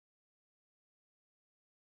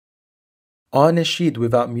Are nasheed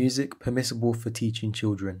without music permissible for teaching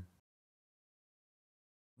children?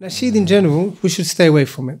 Nasheed in general, we should stay away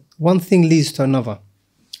from it. One thing leads to another.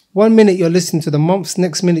 1 minute you're listening to the Mumps,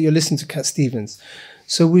 next minute you're listening to Cat Stevens.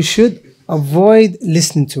 So we should avoid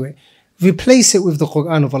listening to it. Replace it with the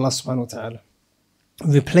Quran of Allah subhanahu wa ta'ala.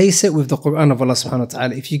 Replace it with the Quran of Allah subhanahu wa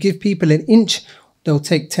ta'ala. If you give people an inch, they'll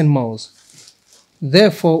take 10 miles.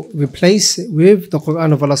 Therefore, replace it with the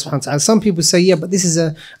Quran of Allah subhanahu wa ta'ala. Some people say, yeah, but this is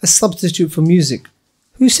a substitute for music.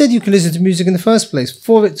 Who said you can listen to music in the first place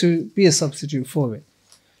for it to be a substitute for it?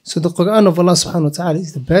 So the Quran of Allah subhanahu wa ta'ala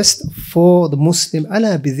is the best for the Muslim.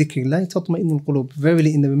 Ala bi dhikrillahi tatma'innul qulub.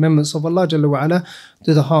 Verily in the remembrance of Allah Jalla wa ala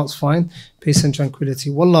do the hearts find peace and tranquility.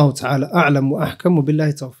 Wallahu ta'ala a'lam wa ahkam wa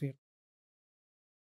billahi tawfiq.